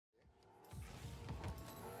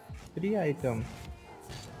Free item.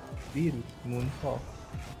 Wheel. Moonsaw.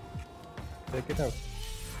 Check it out.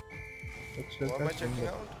 It's just What am I checking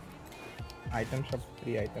out? Item shop.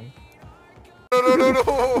 Free item. No.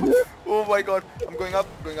 Oh my god. I'm going up.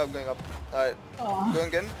 Alright. Going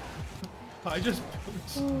again. I just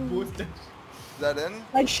boosted. Is that in?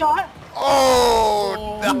 Like shot?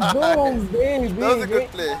 Oh! Nice. Boom, baby. That was a good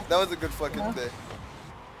play. That was a good fucking play.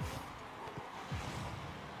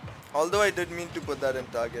 Although I did mean to put that in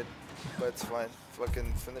target. But it's fine.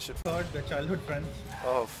 Fucking finish it. Thought the childhood friends.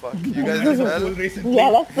 Oh fuck. You guys as well? Yeah,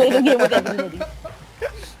 let's play the game with everybody.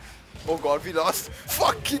 Oh god, we lost.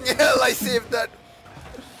 Fucking hell, I saved that.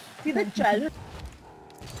 See the childhood.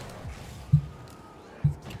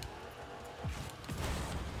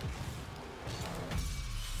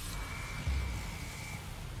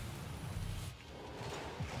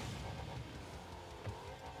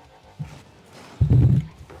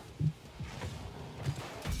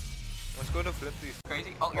 Let's go to flip these.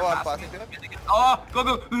 Crazy. Oh, I'm passing it. Oh,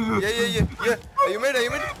 go. Yeah. Are you mid?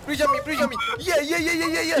 Pre-jump me. Yeah. Yes,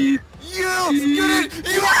 get it!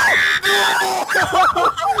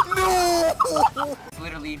 No! It's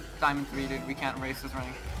literally Diamond 3, dude. We can't race this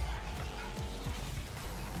running.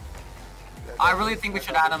 I really think we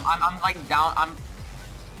should add him. I'm like down.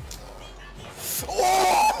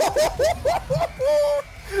 Oh!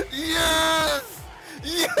 Yes!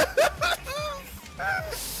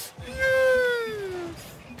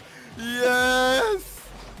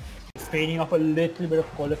 Straining off a little bit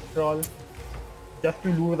of cholesterol just to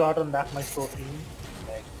lose out on that much protein.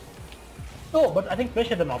 Like, no, but I think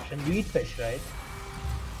fish is an option. You eat fish, right?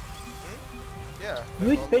 Yeah.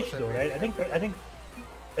 You eat fish though, right? I think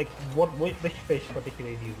like which fish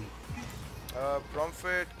particularly do you eat?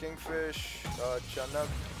 Bromfit, kingfish, chana.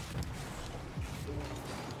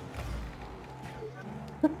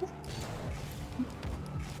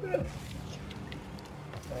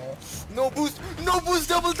 No boost,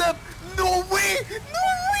 double tap. No way.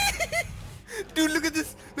 Dude, look at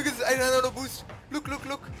this. I ran out of boost. Look.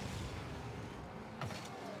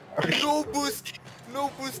 No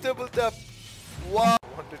boost, double tap. Wow. I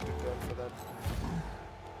wanted to turn for that.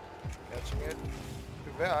 Catching it.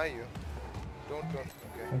 Dude, where are you? Don't. Okay.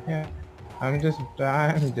 Yeah. I'm just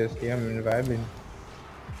vibing.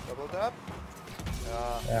 Double tap?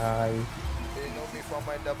 Yeah. They know me for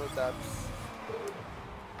my double taps.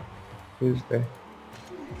 Tuesday.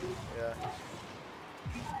 Yeah.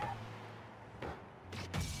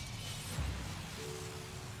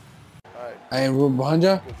 Alright. I am room behind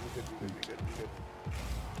ya. Good.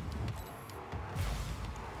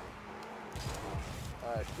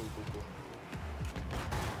 Alright, cool.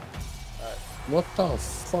 Alright. What the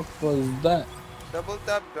fuck was that? Double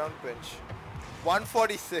tap down pinch.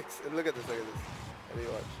 146. Look at this. Ready,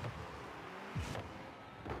 watch.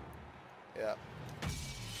 Yeah.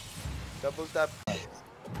 Double tap.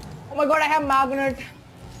 Oh my god, I have magnet.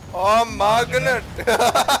 Oh, magnet.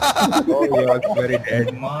 Oh, you're very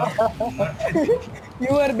dead.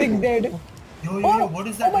 You are big dead. Yo, what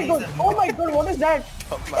is that? Oh my god, what is that?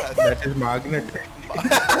 That is magnet.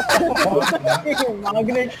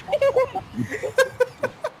 Magnet.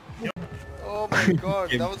 Oh my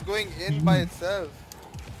god, that was going in by itself.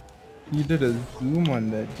 You did a zoom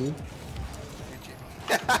on that, dude.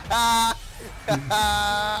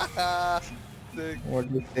 Sick. What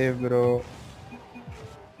do you say, bro?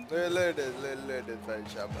 Let it very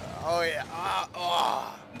sharp. Oh yeah.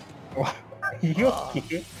 You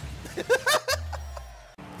okay?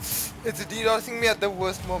 It's DDoSing me at the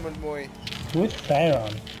worst moment, Moy. Who's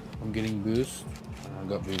Tyron? I'm getting boost. I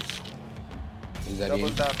got boost. Is that Double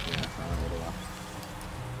game? tap.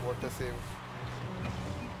 What a save.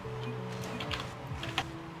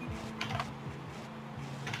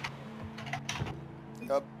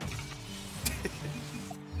 Yup.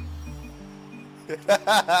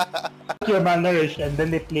 You're malnourished, and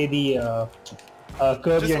then they play the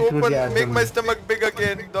curb Just your open, enthusiasm. make my stomach big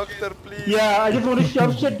again, doctor, please. Yeah, I just want to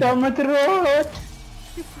shove shit down my throat.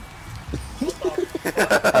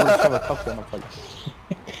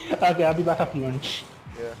 Okay, I'll be back after lunch.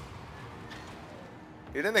 Yeah.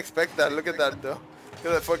 You didn't expect that. Look at that though. Look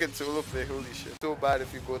at that fucking solo play. Holy shit. So bad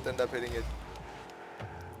if you both end up hitting it.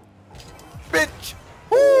 Bitch!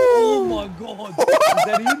 Oh my god! Is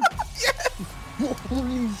that him? Yes!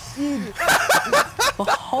 Holy shit!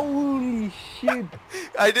 Holy shit!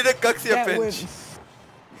 I did a Cuxia That went pinch.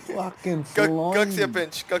 fucking flying.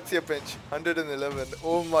 Cuxia pinch. 111.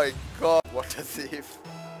 Oh my god. What a save.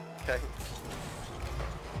 Thanks.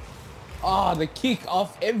 Ah, the kick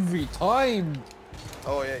off every time.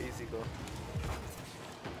 Oh yeah, easy go.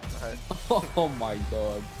 Alright. Oh my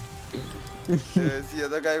god. Is the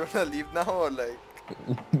other guy gonna leave now or like?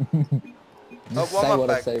 Just warm say up what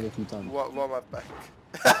I back. said a few times. Warm up back.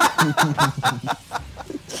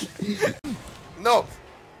 No,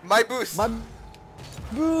 my boost. My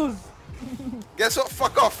boost. Guess what?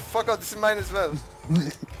 Fuck off. Fuck off. This is mine as well.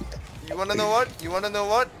 You wanna know what? You wanna know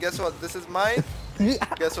what? Guess what? This is mine.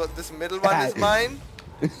 Guess what? This middle one is mine.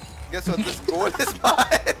 Guess what? This gold is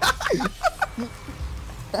mine.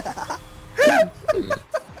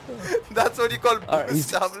 That's what you call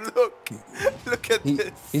boost up. Look at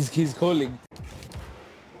this. He's calling.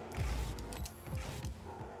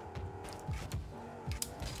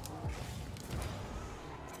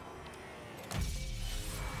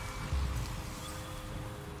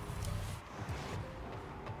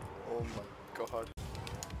 Oh my god.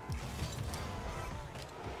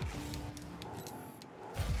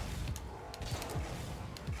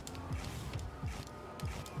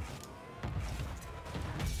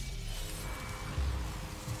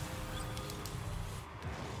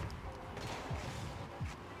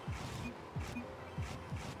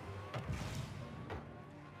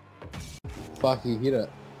 Fuck, he hit it.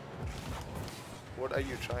 What are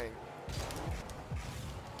you trying?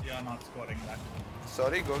 You're not scoring that.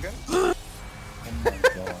 Sorry, go again? Oh my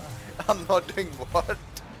god. I'm not doing what?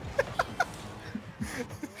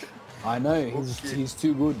 I know, Okay. he's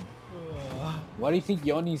too good. Why do you think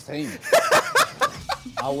you're on his team?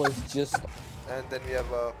 I was just... And then we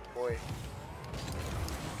have a boy.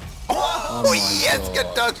 Oh Oh my yes, god.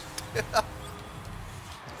 get done!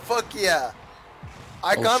 Fuck yeah!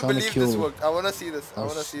 I was can't trying to believe this kill- worked. I wanna see this. I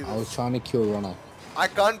wanna see I was this. trying to kill Runner. I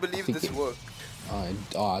can't believe think this it- worked. I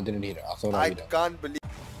didn't hit it. I thought I I hit it. can't believe.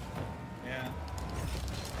 Yeah.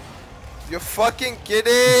 You're fucking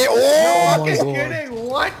kidding! Oh! my god. Kidding?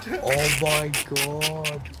 What? Oh my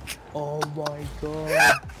god. Oh my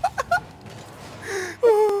god.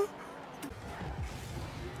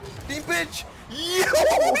 Team pitch! Yo!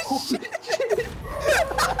 Shit!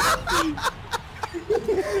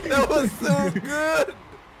 That was so good!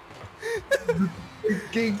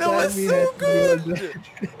 That was so good!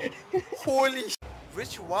 Holy sh!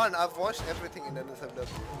 Which one? I've watched everything in NSFW.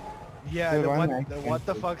 Yeah, The the one one, I the can what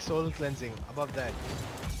the see. fuck soul cleansing above that.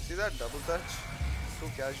 See that double touch? So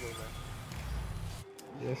casual, man.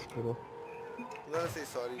 Yes, bro. I'm gonna say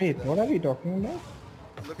sorry. Wait, to what that. are we talking about?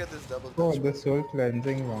 Look at this double Oh, touch. the soul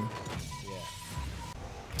cleansing one.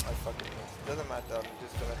 I fucking know. Doesn't matter. I'm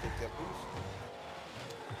just gonna take their boost.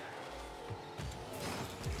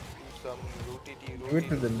 Do some rootity, Do it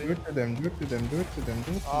to them, do it to them, do it to them, do it to them,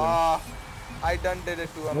 do it to them. Ah, I done did it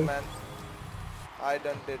to him, What? man. I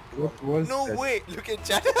done did to What him. was No that? way! Look at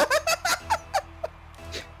chat.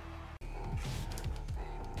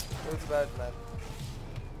 It's bad, man.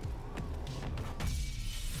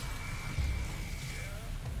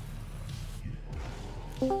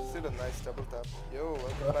 Still a nice double tap. Yo,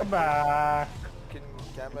 welcome back. Can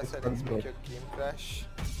camera settings make your game crash?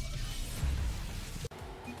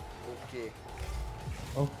 Okay.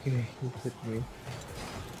 Okay, you hit me.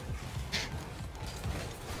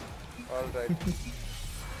 Alright.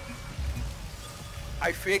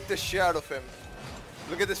 I faked the shit out of him.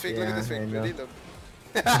 Look at this fake, look at this Yeah, fake. I know. Ready? Look.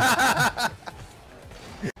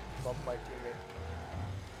 Bump my teammate.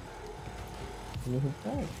 You hit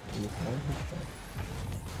that. You can't hit that.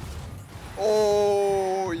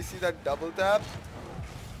 Oh, you see that double tap?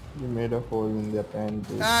 You made a hole in their pants.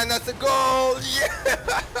 dude. And that's a goal!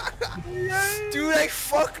 Yeah! Dude, I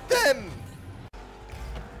fucked them!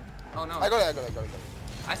 Oh no. I got it.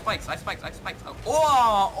 I spikes.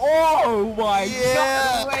 Oh, oh my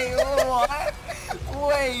Yeah. god. Wait, what?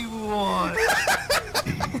 Wait, what?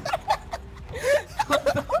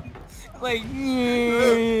 Like,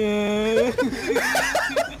 yeah.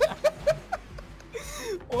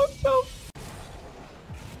 What the?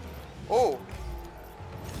 Oh!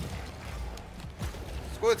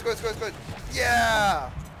 Score. Yeah!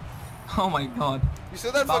 Oh my god. You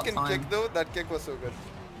saw that About fucking time. kick though? That kick was so good.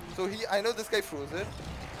 So I know this guy froze it.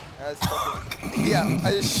 As fucking, yeah,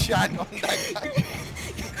 I just shat on that guy.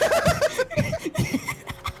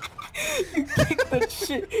 You kicked that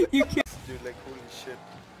shit. You kicked. Dude, like, holy shit.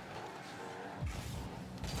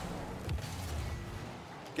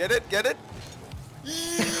 Get it?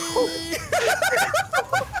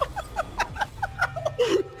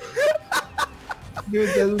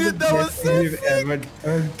 Dude, that was so we've ever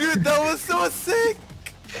done. Dude, that was so sick!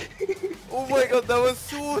 Oh my god, that was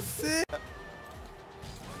so sick!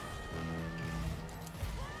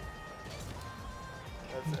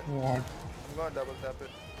 That's it. What? I'm gonna double tap it.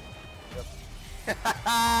 Yep.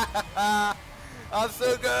 I'm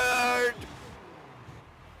so good!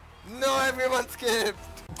 No, everyone skipped!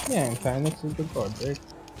 Yeah, Phoenix is the god, right?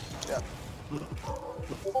 Yeah.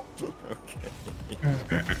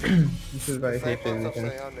 This is why I hate Disciples of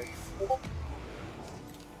religion. psionics.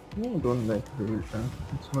 No, don't like religion.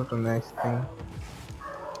 It's not a nice thing.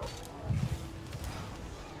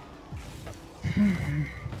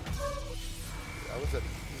 That was a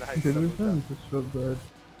nice double Religion tap. is so bad.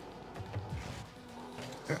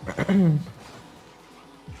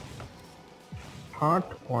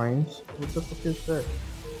 Heart points? What the fuck is that?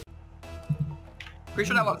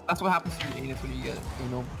 Pretty sure that's what happens to your anus when you get, you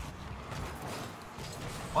know.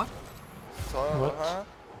 What? So, huh?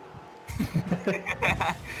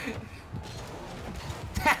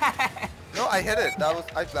 No, I hit it.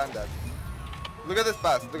 I planned that. Look at this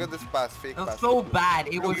pass. Look at this pass. Fake It was pass. so bad.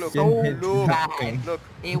 It was Look, so look, bad. look.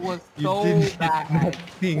 It was You so didn't hit bad.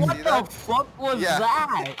 nothing. What See the that? fuck was Yeah.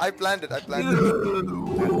 that? I planned it. I planned it.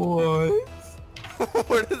 What?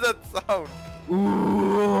 What is that sound?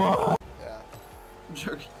 Yeah.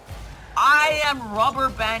 Jerky. I am rubber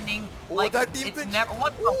banding Oh, like that deep it's pinch. never.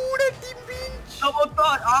 What the? Oh, that deep pinch. Double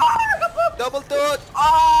thought. Ah! Double touch.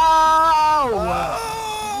 Oh!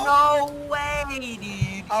 Oh! No way,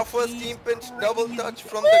 dude. Our first He's team pinch double crazy. touch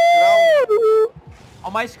from the ground.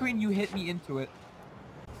 On my screen, you hit me into it.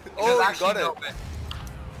 Oh, you Actually, got it. no, but-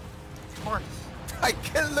 Of course. I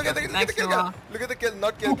kill. Look at the Thanks, kill Imma. cam. Look at the kill,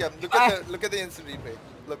 not kill cam. Look at the instant replay.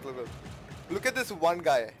 Look. Look at this one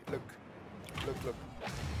guy. Look.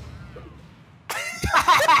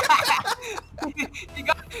 You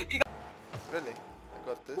got. Really? I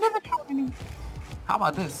got this. Never told me. How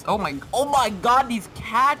about this? Oh my god, these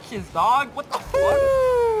catches, dog. What the fuck?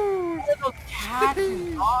 What are those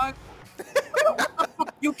catches, dog? What the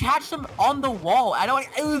fuck? You catch them on the wall. I don't.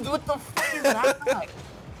 What the fuck is that?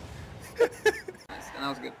 Nice, and that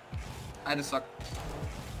was good. I just suck.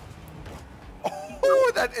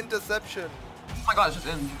 Oh, that interception. Oh my god, it's just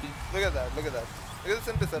in. Look at that. Look at this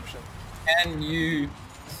interception. Can you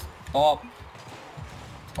stop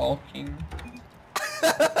talking?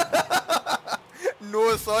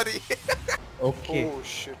 No, sorry. Okay, Oh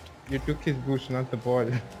shit. you took his boost, not the ball.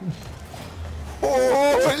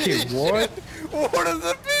 Holy Okay, shit. what? What is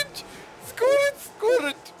the pitch? Score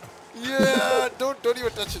it. Yeah, don't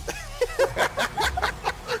even touch it.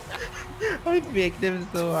 I make them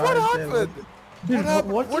so What happened? Dude,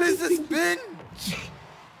 What is this bench?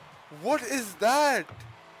 What is that?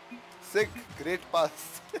 Sick, great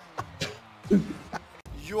pass.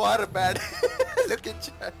 You are bad. Look at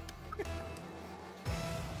chat.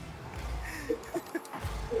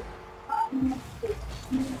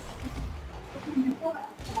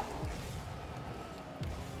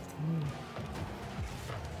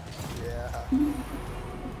 Yeah. You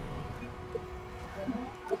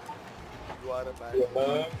are a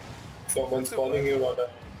bad. Someone's calling you on a...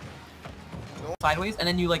 Sideways, and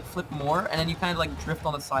then you like flip more, and then you kind of like drift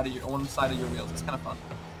on the side of one side of your wheels. It's kind of fun.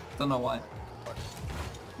 Don't know why.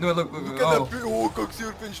 No, look. Look Oh. at that. Oh,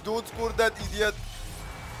 Coxier pinch. Don't score that, idiot.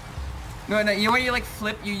 No, you know when you like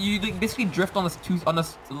flip, you like basically drift on the two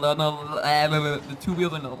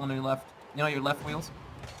wheels on your left. You know your left wheels.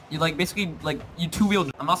 You like basically like you two wheel.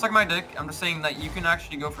 I'm not sucking my dick. I'm just saying that you can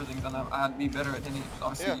actually go for things, and I'd be better at hitting it.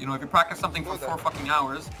 Obviously, Yeah. you know if you practice something for Know that. 4 fucking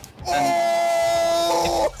hours, then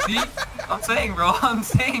Oh! see, I'm saying, bro.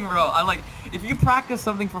 I'm like, if you practice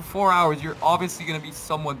something for 4 hours, you're obviously gonna be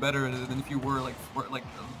somewhat better at it than if you were like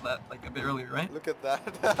a bit earlier, right? Look at that.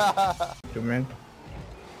 man.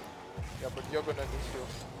 Yeah, but you're gonna need to.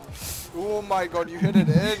 Oh my god, you hit it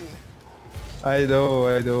in. I know.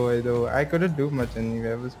 I couldn't do much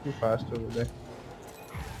anyway. I was too fast over there.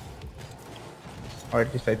 Or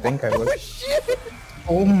at least I think I Oh was. shit!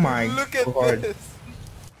 Oh my Look at god. this.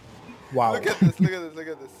 Wow. Look at this. Look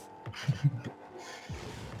at this.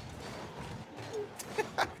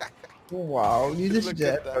 Wow, you just Look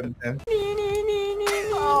at jabbed that. on them.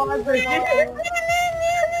 Oh my god.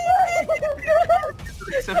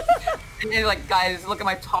 And like, guys, look at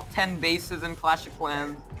my top 10 bases in Clash of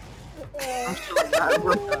Clans. I'm sure like that,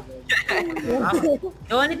 bro.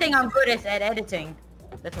 The only thing I'm good is at editing.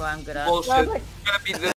 That's what I'm good at. Bullshit. It's gonna be this.